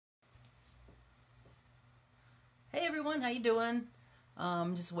Hey everyone, how you doing?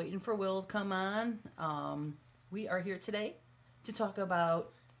 Just waiting for Will to come on. We are here today to talk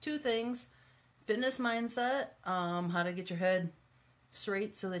about two things: fitness mindset, how to get your head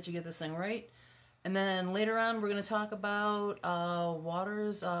straight so that you get this thing right, and then later on we're going to talk about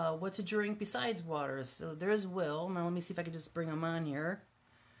waters, what to drink besides waters. So there's Will. Now let me see if I can just bring him on here.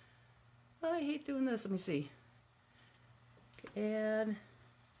 I hate doing this. Let me see. And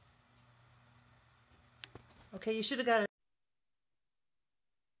okay, you should have got it.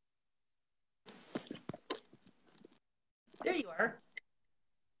 There you are.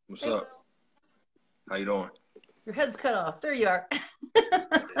 What's Hey up? Will, How you doing? your head's cut off. There you are.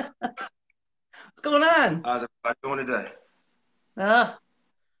 What's going on? How's everybody doing today? Ah,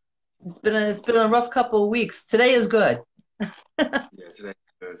 it's been a rough couple of weeks. Today is good. Yeah, today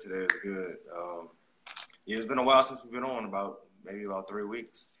good. Today is good. Yeah, it's been a while since we've been on. About maybe about 3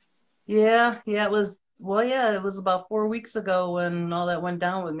 weeks. Yeah, it was well, yeah, it was about 4 weeks ago when all that went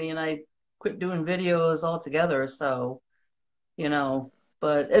down with me and I quit doing videos altogether. So, you Okay. know,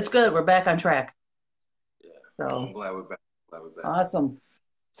 but it's good. We're back on track. Yeah. I'm So glad we're back. Glad we're back. awesome.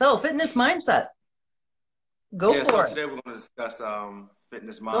 So fitness mindset. Go Yeah. So for it. today we're going to discuss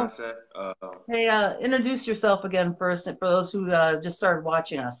fitness Go. mindset. Hey, introduce yourself again first for those who just started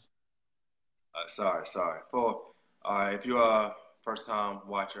watching us. Sorry. For if you're a first time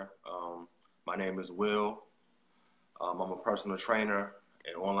watcher, my name is Will. I'm a personal trainer,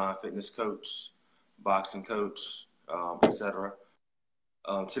 an online fitness coach, boxing coach, etc.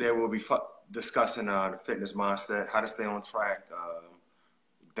 Today we'll be discussing the fitness mindset, how to stay on track,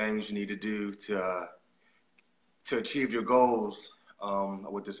 things you need to do to achieve your goals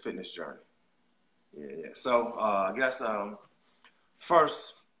with this fitness journey. Yeah. So I guess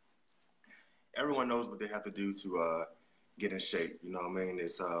first, everyone knows what they have to do to get in shape. You know what I mean?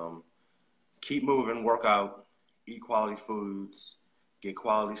 It's keep moving, work out, eat quality foods, get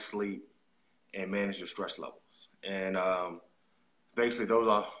quality sleep, and manage your stress levels. And basically, those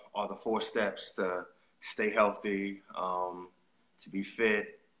are the 4 steps to stay healthy, to be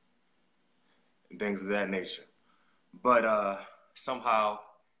fit, and things of that nature. But somehow,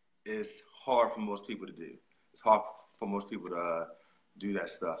 it's hard for most people to do. It's hard for most people to do that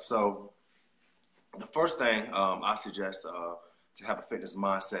stuff. So the first thing I suggest to have a fitness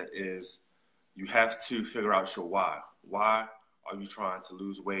mindset is you have to figure out your why. Why are you trying to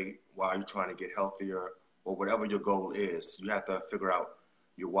lose weight? Why are you trying to get healthier? Or whatever your goal is, you have to figure out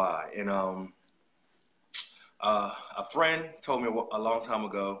your why. And a friend told me a long time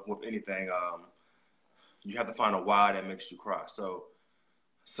ago, with anything, you have to find a why that makes you cry. So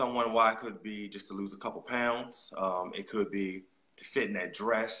someone why could be just to lose a couple pounds. It could be to fit in that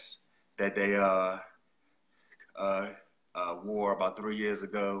dress that they uh, wore about 3 years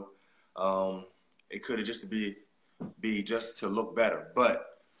ago. Um, it could just be just to look better,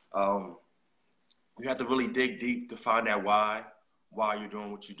 but um, you have to really dig deep to find out why you're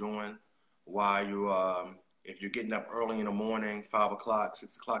doing what you're doing, why you if you're getting up early in the morning, 5 o'clock,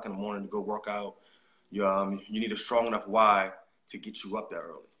 6 o'clock in the morning to go work out, you need a strong enough why to get you up that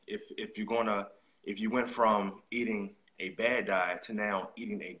early. If you went from eating a bad diet to now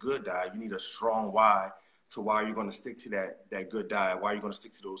eating a good diet, you need a strong why to why you're going to stick to that good diet, why you're going to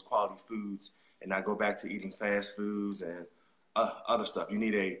stick to those quality foods and not go back to eating fast foods and other stuff. You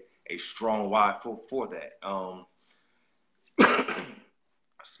need a strong why for that.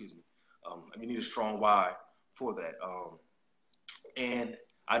 Excuse me. You need a strong why for that. And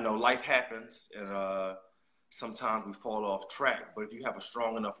I know life happens, and sometimes we fall off track. But if you have a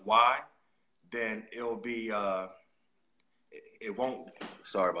strong enough why, then it won't.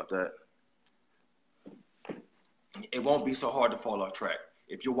 Sorry about that. It won't be so hard to fall off track.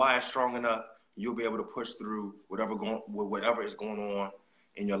 If your why is strong enough, you'll be able to push through whatever is going on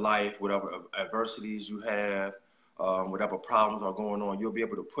in your life, whatever adversities you have, whatever problems are going on. You'll be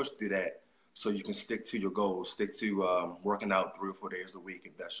able to push through that so you can stick to your goals, stick to working out 3 or 4 days a week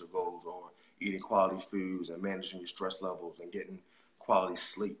if that's your goals, or eating quality foods and managing your stress levels and getting quality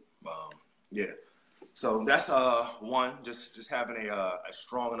sleep. Yeah. So that's one, just having a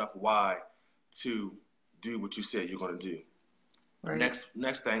strong enough why to do what you said you're going to do. Right.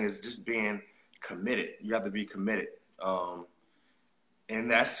 Next thing is just being committed. You have to be committed, and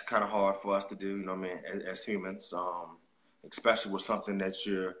that's kind of hard for us to do. You know what I mean? As humans, especially with something that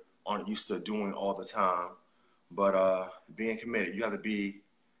you aren't used to doing all the time. But being committed, you have to be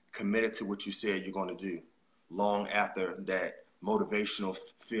committed to what you said you're going to do long after that motivational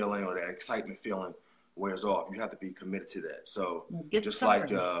feeling or that excitement feeling wears off. You have to be committed to that. So It gets just like,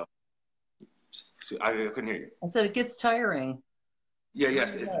 tiring. see, I couldn't hear you. I said it gets tiring. Yeah, It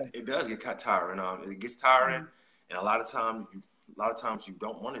yes, really does. it does get tiring. It gets tiring, and a lot of times you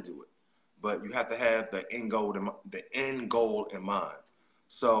don't want to do it, but you have to have the end goal in mind.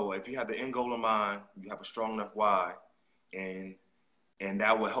 So if you have the end goal in mind, you have a strong enough why, and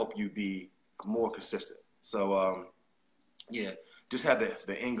that will help you be more consistent. So yeah, just have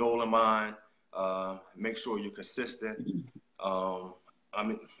the end goal in mind. Make sure you're consistent. Um, I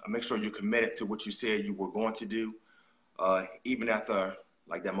mean, make sure you're committed to what you said you were going to do, even after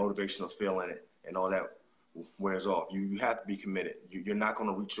like that motivational feeling and all that wears off. You have to be committed. You're not going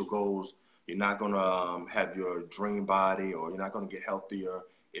to reach your goals. You're not going to have your dream body, or you're not going to get healthier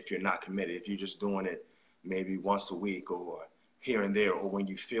if you're not committed. If you're just doing it maybe once a week or here and there, or when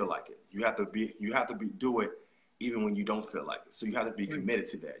you feel like it, do it even when you don't feel like it. So you have to be committed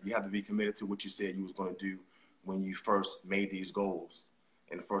to that. You have to be committed to what you said you was going to do when you first made these goals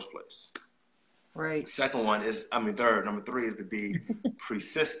in the first place. Right. Second one is, number three is to be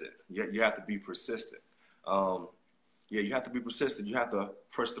persistent. You have to be persistent. Yeah, you have to be persistent. You have to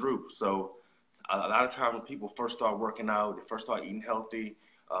push through. So a lot of times when people first start working out, they first start eating healthy,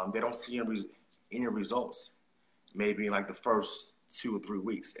 they don't see any results, maybe in like the first 2 or 3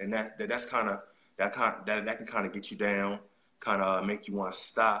 weeks. And that can kind of get you down, kind of make you want to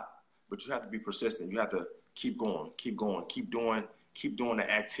stop. But you have to be persistent. You have to keep going, keep going, keep doing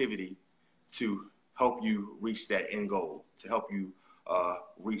the activity to help you reach that end goal, to help you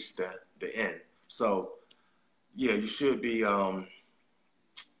reach the end. So yeah, you should be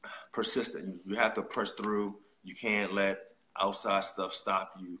persistent. You have to push through. You can't let outside stuff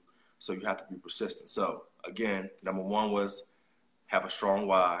stop you. So you have to be persistent. So again, number one was have a strong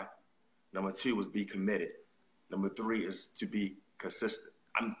why. Number two was be committed. Number three is to be consistent.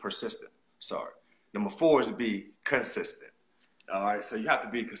 I'm persistent. Sorry. Number four is to be consistent. All right. So you have to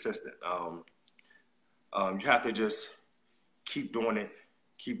be consistent. You have to just keep doing it.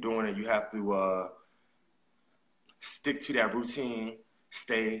 Keep doing it. You have to stick to that routine.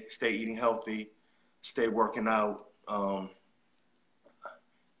 Stay eating healthy. Stay working out.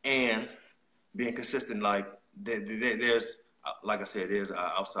 And being consistent. Like there's, like I said, there's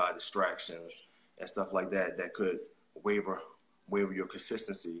outside distractions and stuff like that that could waver your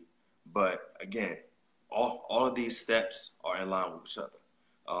consistency. But again, all of these steps are in line with each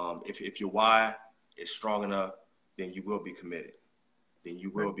other. If your why is strong enough, then you will be committed. Then you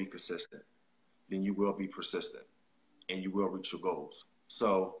will be consistent. Then you will be persistent, and you will reach your goals.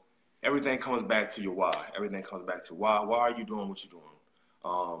 So everything comes back to your why. Everything comes back to why. Why are you doing what you're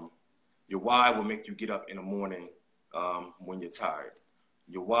doing? Your why will make you get up in the morning when you're tired.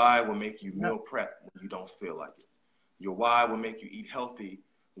 Your why will make you meal prep when you don't feel like it. Your why will make you eat healthy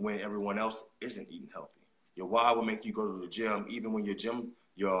when everyone else isn't eating healthy. Your why will make you go to the gym even when your gym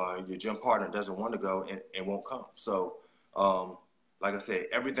partner doesn't want to go and won't come. So, like I said,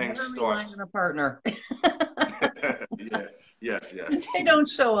 everything Never starts. relying on a partner. Yeah, yes. They don't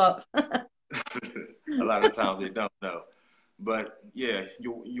show up. A lot of times they don't know. But yeah,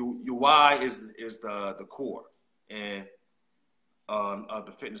 your why is the core and of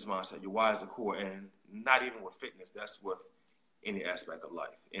the fitness mindset. Your why is the core, and not even with fitness. That's with any aspect of life.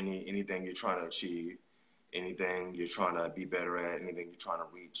 Anything you're trying to achieve, anything you're trying to be better at, anything you're trying to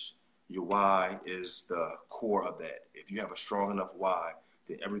reach. Your why is the core of that. If you have a strong enough why,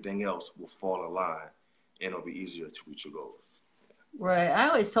 then everything else will fall in line, and it'll be easier to reach your goals. Right. I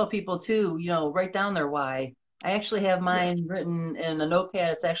always tell people too, write down their why. I actually have Yes. mine written in a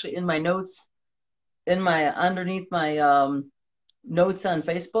notepad. It's actually in my notes, underneath my notes on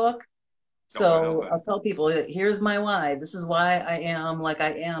Facebook. Okay. So I'll tell people, here's my why. This is why I am like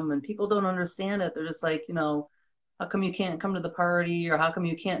I am. And people don't understand it. They're just like, how come you can't come to the party, or how come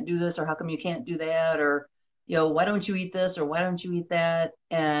you can't do this, or how come you can't do that, or, why don't you eat this, or why don't you eat that?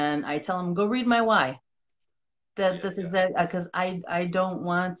 And I tell them, go read my why. Yeah. That's Yes. exact, because I don't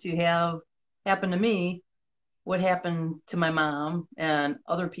want to have happen to me what happened to my mom and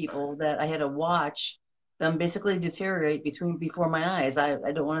other people, that I had to watch them basically deteriorate before my eyes.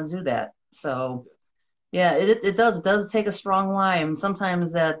 I don't want to do that. So yeah, it does take a strong why, and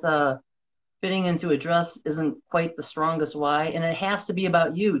sometimes that fitting into a dress isn't quite the strongest why, and it has to be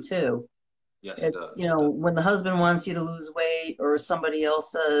about you too. Yes, it It's, does. It does. when the husband wants you to lose weight, or somebody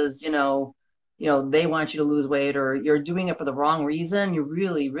else says, they want you to lose weight, or you're doing it for the wrong reason, you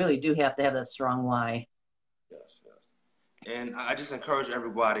really, really do have to have that strong why. Yes. And I just encourage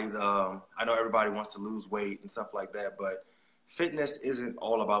everybody. I know everybody wants to lose weight and stuff like that, but fitness isn't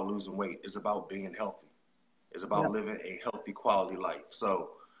all about losing weight. It's about being healthy. It's about Yep. living a healthy quality life.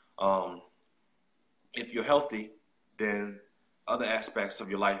 So, um, if you're healthy, then other aspects of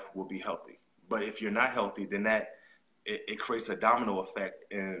your life will be healthy. But if you're not healthy, then it creates a domino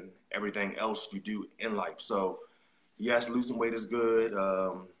effect in everything else you do in life. So yes, losing weight is good.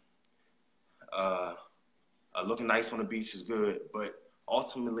 Uh, looking nice on the beach is good, but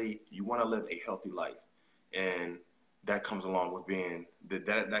ultimately you want to live a healthy life, and that comes along with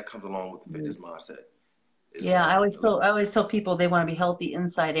that comes along with the Mm. fitness mindset. It's Yeah, I always tell people they want to be healthy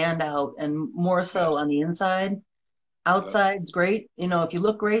inside and out, and more so on yes, the inside. yep, Outside's great. You know, if you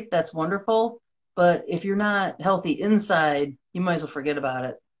look great, that's wonderful. But if you're not healthy inside, you might as well forget about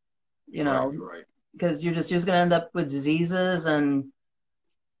it, you you're right, know, you're right. because you're just gonna end up with diseases. And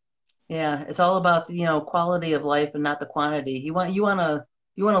yeah, it's all about the, quality of life and not the quantity. You want to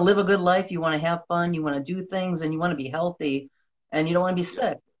live a good life, you want to have fun, you want to do things, and you want to be healthy, and you don't want to be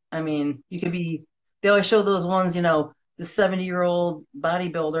Yep, sick. I mean, you could be, they always show those ones, the 70-year-old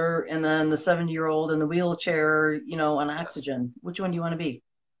bodybuilder and then the 70-year-old in the wheelchair, on yes, oxygen. Which one do you want to be?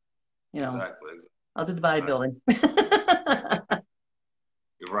 You know, exactly. I'll do the I, bodybuilding.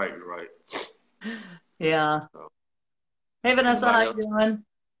 you're right, you're right. Yeah. So, Hey, Vanessa, how anybody you else? doing?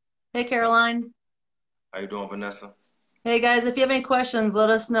 Hey, Uh, Caroline. how you doing, Vanessa? Hey guys, if you have any questions, let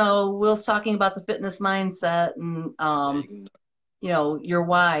us know. Will's talking about the fitness mindset and Yeah, you can. your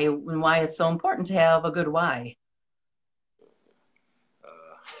why and why it's so important to have a good why.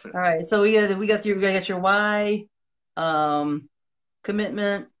 All right, so we got your why, um,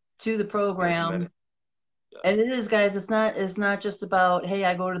 commitment to the yeah, committed. program. And Yes, it is, guys, it's not just about, hey,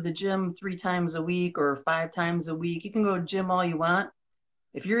 I go to the gym 3 times a week or 5 times a week. You can go to gym all you want.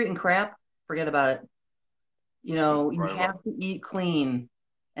 If you're eating crap, forget about it. You right, right. have to eat clean.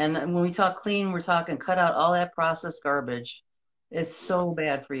 And when we talk clean, we're talking cut out all that processed garbage. It's Yeah, so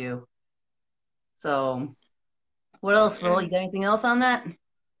bad for you. So, what else, yeah, Will? You and got anything else on that?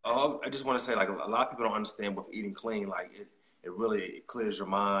 I just want to say, like, a lot of people don't understand with eating clean. Like, it really it clears your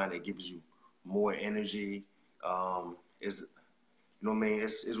mind. It gives you more energy. Is you know what I mean?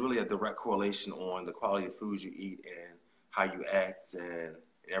 It's really a direct correlation on the quality of foods you eat and how you act and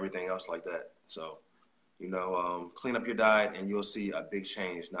everything else like that. So, clean up your diet and you'll see a big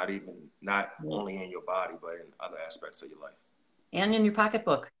change. Not Yeah. only in your body, but in other aspects of your life. And in your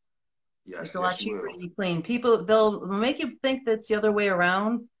pocketbook. It's Yes, a lot yes, you cheaper to will. eat clean. People, they'll make you think that's the other way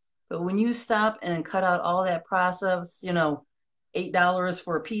around. But when you stop and cut out all that process, $8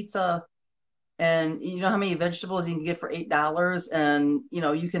 for a pizza, and you know how many vegetables you can get for $8, and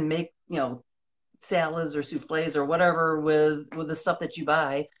you can make, salads or souffles or whatever with the stuff that you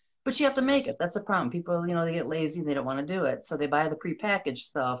buy, but you have to make it. Yes, That's a problem. People, they get lazy and they don't want to do it, so they buy the prepackaged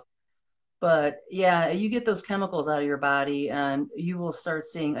stuff. But yeah, you get those chemicals out of your body, and you will start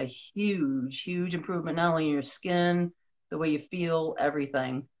seeing a huge, huge improvement, not only in your skin, the way you feel,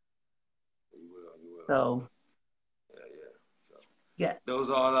 everything. you will. You will. So Yeah, yeah. So yeah,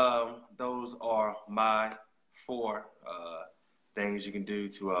 those are my four things you can do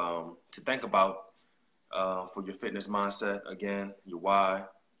to think about for your fitness mindset. Again, your why,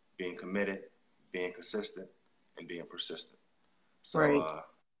 being committed, being consistent, and being persistent. So right.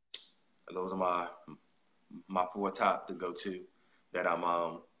 those are my four top to go to that I'm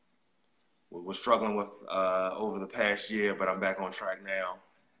was struggling with over the past year, but I'm back on track now,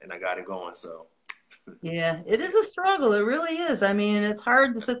 and I got it going. So Yeah, it is a struggle. It really is. I mean, it's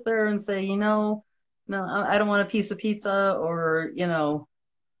hard to sit there and say, no, I don't want a piece of pizza, or,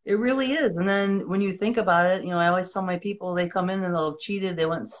 it really yeah, is. And then when you think about it, I always tell my people, they come in and they'll have cheated, they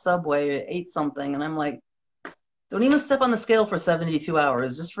went Subway, ate something, and I'm like, don't even step on the scale for 72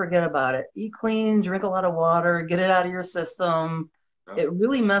 hours. Just forget about it. Eat clean, drink a lot of water, get it out of your system. yep, It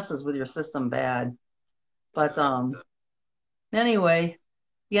really messes with your system bad. it But does. It does. anyway,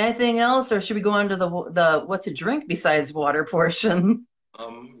 yeah, anything else, or should we go on to the what to drink besides water portion?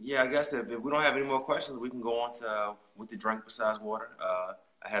 Yeah, I guess if we don't have any more questions, we can go on to what to drink besides water.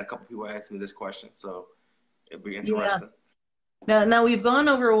 I had a couple people ask me this question, so it'd be Yeah. interesting. Now we've gone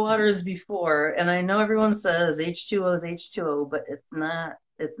over waters before, and I know everyone says H2O is H2O, but it's not.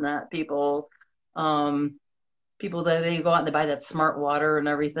 It's not. People that they go out and they buy that smart water and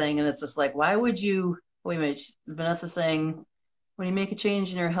everything, and it's just like, why would you? Wait a minute, Vanessa saying when you make a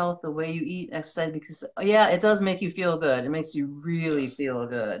change in your health, the way you eat, exercise, because yeah, it does make you feel good. It makes you really Yes, feel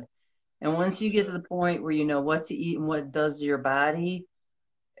good. And once you it get to does. the point where you know what to eat and what it does to your body,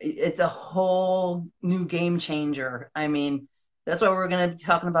 it's a whole new game changer. I mean, that's why we're going to be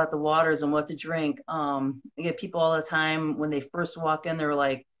talking about the waters and what to drink. I get people all the time when they first walk in, they're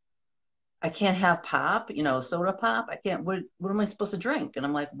like, I can't have pop, soda pop. I can't, what am I supposed to drink? And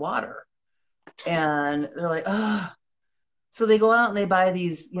I'm like, water. And they're like, oh. So they go out and they buy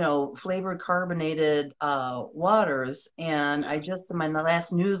these, flavored carbonated waters. And I Yes, just, in my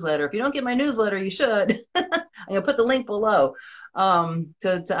last newsletter, if you don't get my newsletter, you should. I'm going to put the link below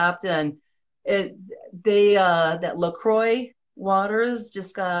to opt in. It they that LaCroix Waters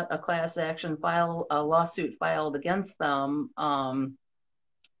just got a class action file, a lawsuit filed against them.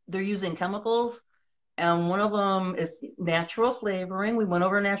 They're using chemicals, and one of them is natural flavoring. We went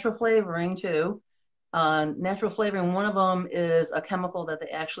over natural flavoring too. Natural flavoring, one of them is a chemical that they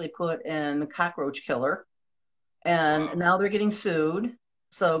actually put in cockroach killer, and Wow. now they're getting sued.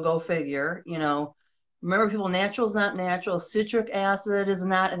 So go figure, you know. Remember, people, natural is not natural. Citric acid is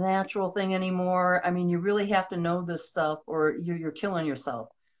not a natural thing anymore. I mean, you really have to know this stuff, or you're killing yourself.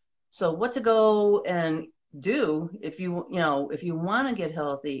 So, what to go and do if if you want to get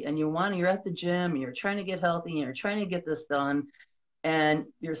healthy and you're at the gym and you're trying to get healthy and you're trying to get this done and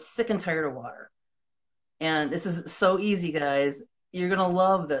you're sick and tired of water. And this is so easy, guys. You're gonna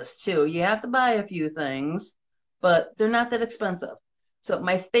love this too. You have to buy a few things, but they're not that expensive. So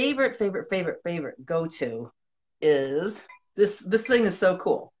my favorite go-to is this thing is so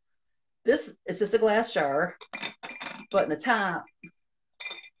cool. This is just a glass jar, but in the top,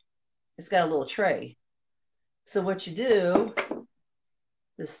 it's got a little tray. So what you do,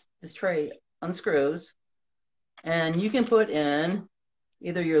 this tray unscrews, and you can put in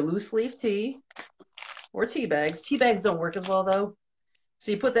either your loose leaf tea or tea bags. Tea bags don't work as well though.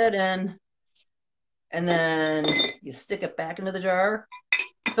 So you put that in, and then you stick it back into the jar,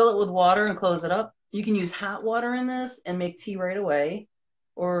 fill it with water, and close it up. You can use hot water in this and make tea right away,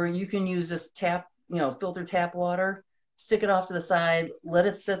 or you can use this tap, filtered tap water. Stick it off to the side, let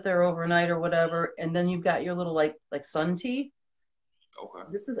it sit there overnight or whatever, and then you've got your little like sun tea. Okay.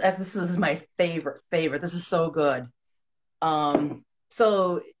 This is my favorite. This is so good.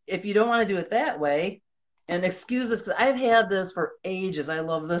 So if you don't want to do it that way, and excuse this because I've had this for ages. I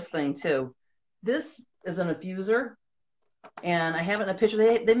love this thing too. This is an infuser, and I have it in a pitcher.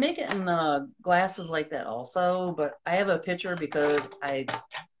 They make it in glasses like that also, but I have a pitcher because I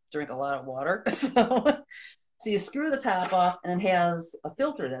drink a lot of water. So you screw the top off, and it has a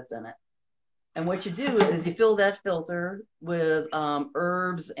filter that's in it. And what you do is you fill that filter with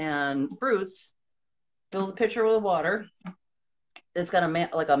herbs and fruits. Fill the pitcher with water. It's got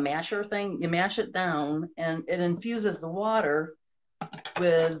like a masher thing. You mash it down, and it infuses the water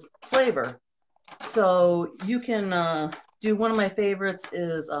with flavor. So you can do, one of my favorites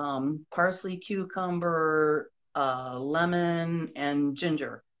is parsley, cucumber, lemon, and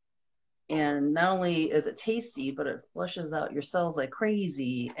ginger. Okay. And not only is it tasty, but it flushes out your cells like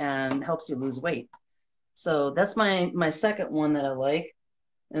crazy and helps you lose weight. So that's my second one that I like.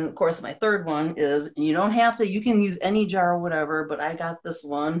 And of course, my third one is, and you don't have to, you can use any jar or whatever, but I got this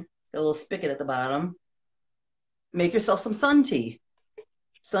one, got a little spigot at the bottom. Make yourself some sun tea.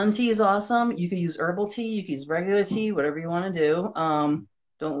 Sun tea is awesome. You can use herbal tea, you can use regular tea, whatever you want to do.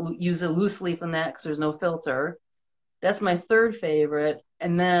 Don't use a loose leaf in that because there's no filter. That's my third favorite.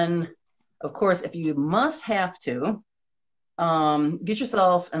 And then, of course, if you must have to, get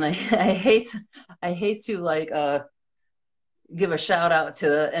yourself, and I hate to like give a shout out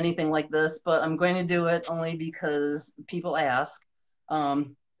to anything like this, but I'm going to do it only because people ask.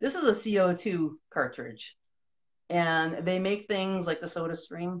 This is a CO2 cartridge, and they make things like the Soda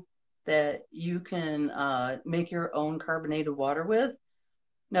Stream that you can make your own carbonated water with.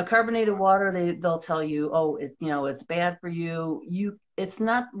 Now, carbonated Okay. water, they'll tell you, oh, it's bad for you. It's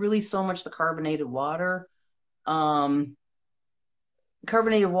not really so much the carbonated water. Um,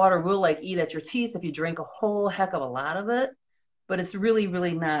 Carbonated water will like eat at your teeth if you drink a whole heck of a lot of it, but it's really,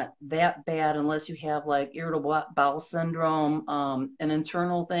 really not that bad unless you have like irritable bowel syndrome, an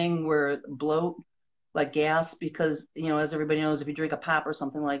internal thing where bloat, like gas, because as everybody knows, if you drink a pop or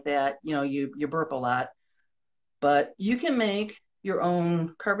something like that, you burp a lot. But you can make your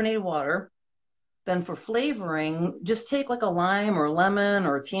own carbonated water. Then for flavoring, just take like a lime or lemon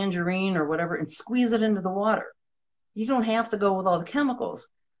or tangerine or whatever and squeeze it into the water. You don't have to go with all the chemicals.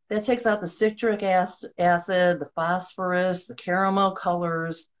 That takes out the citric acid, the phosphorus, the caramel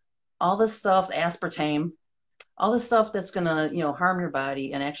colors, all this stuff, aspartame, all this stuff that's gonna, harm your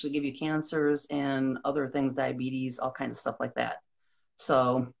body and actually give you cancers and other things, diabetes, all kinds of stuff like that.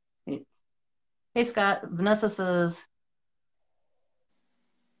 So, hey Scott, Vanessa says,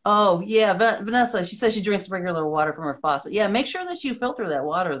 oh yeah, Vanessa, she says she drinks regular water from her faucet. Yeah, make sure that you filter that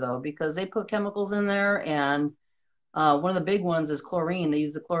water though, because they put chemicals in there, and one of the big ones is chlorine. They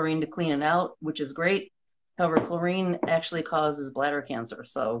use the chlorine to clean it out, which is great. However, chlorine actually causes bladder cancer.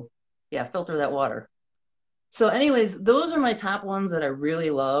 So, yeah, filter that water. So, anyways, those are my top ones that I really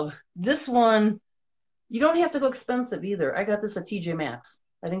love. This one, you don't have to go expensive either. I got this at TJ Maxx.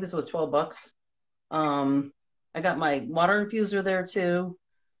 I think this was $12. I got my water infuser there too.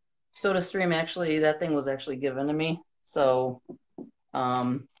 Soda Stream, actually, that thing was actually given to me. So,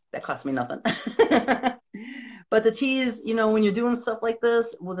 That cost me nothing. But the teas, when you're doing stuff like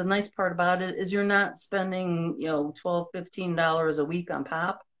this, well, the nice part about it is you're not spending, 12, $15 a week on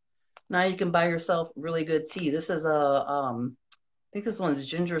pop. Now you can buy yourself really good tea. This is I think this one's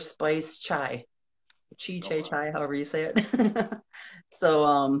ginger spice chai, Oh wow. chai, however you say it.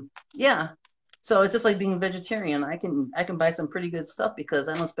 So, yeah. So it's just like being a vegetarian. I can buy some pretty good stuff because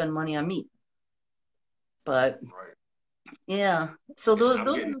I don't spend money on meat. But Right. yeah, so Yeah, those I'm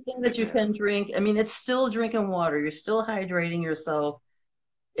those are the things that getting you there. can drink. I mean, it's still drinking water. You're still hydrating yourself.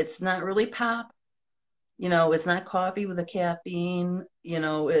 It's not really pop. It's not coffee with the caffeine.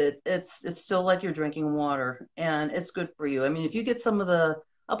 It's still like you're drinking water, and it's good for you. I mean, if you get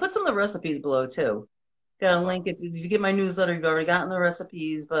I'll put some of the recipes below too. Got a Okay. link. If you get my newsletter, you've already gotten the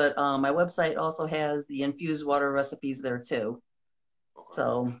recipes, but my website also has the infused water recipes there too. Okay.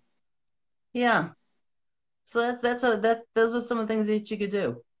 So yeah, so those are some of the things that you could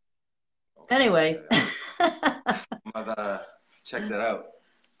do. Okay. Anyway, Yeah. I'm about to check that out.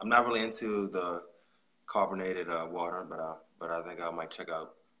 I'm not really into the carbonated water, but I think I might check it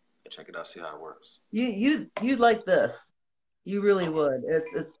out, see how it works. you'd like this. You really Okay. would.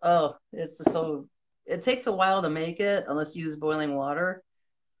 It's so it takes a while to make it unless you use boiling water.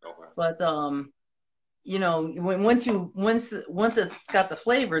 Okay. But once it's got the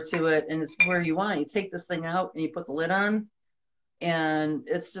flavor to it and it's where you want, you take this thing out and you put the lid on, and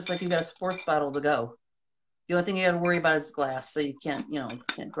it's just like you got a sports bottle to go. The only thing you got to worry about is glass, so you can't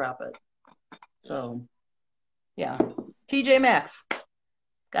drop it. Yeah. So yeah, TJ Maxx,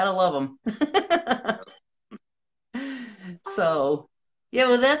 gotta love them. So yeah,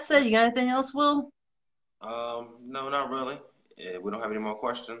 with that said, Yeah. you got anything else, Will? No, not really. We don't have any more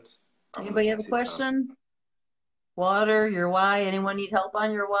questions. I really Anybody have can't a see the time. question? Water, your why? Anyone need help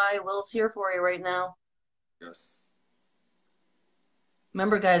on your why? Will's here for you right now. Yes.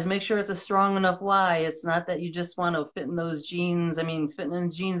 Remember, guys, make sure it's a strong enough why. It's not that you just want to fit in those jeans. I mean, fitting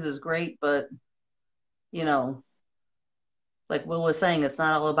in jeans is great, but you know, like Will was saying, it's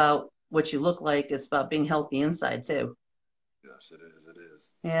not all about what you look like. It's about being healthy inside too. Yes, it is. It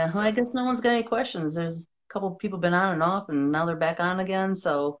is. Yeah, well, I guess Definitely. no one's got any questions. There's a couple of people been on and off, and now they're back on again.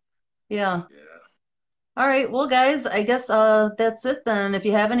 So, yeah. Yeah. All right, well, guys, I guess that's it then. If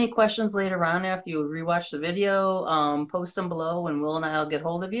you have any questions later on after you rewatch the video, post them below, and Will and I'll get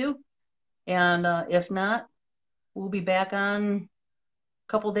hold of you. And if not, we'll be back on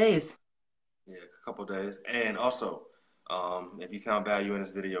a couple days. Yeah. A couple days. And also, if you found value in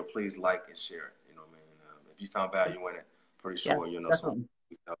this video, please like and share it. You know what I mean? If you found value in it, pretty sure Yes, you know someone definitely.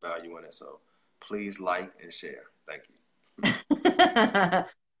 who found value in it. So please like and share. Thank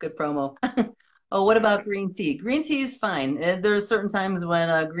Good promo. Oh, what you. about green tea? Green tea is fine. There are certain times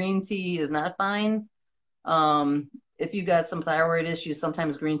when green tea is not fine. If you got some thyroid issues,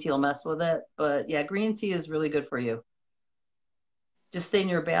 sometimes green tea will mess with it. But yeah, green tea is really good for you. Just stay in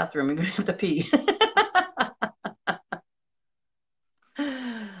your bathroom. You're gonna have to pee.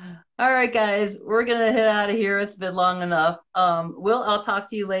 All right, guys, we're gonna head out of here. It's been long enough. Will, I'll talk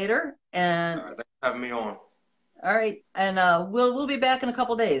to you later. All And right. Thanks for having me on. all right, and we'll be back in a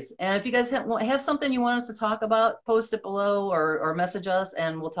couple days. And if you guys have something you want us to talk about, post it below or message us,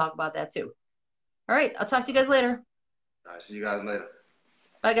 and we'll talk about that too. All right, I'll talk to you guys later. All right. See you guys later.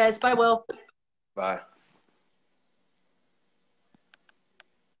 Bye, guys. Bye, Will. Bye.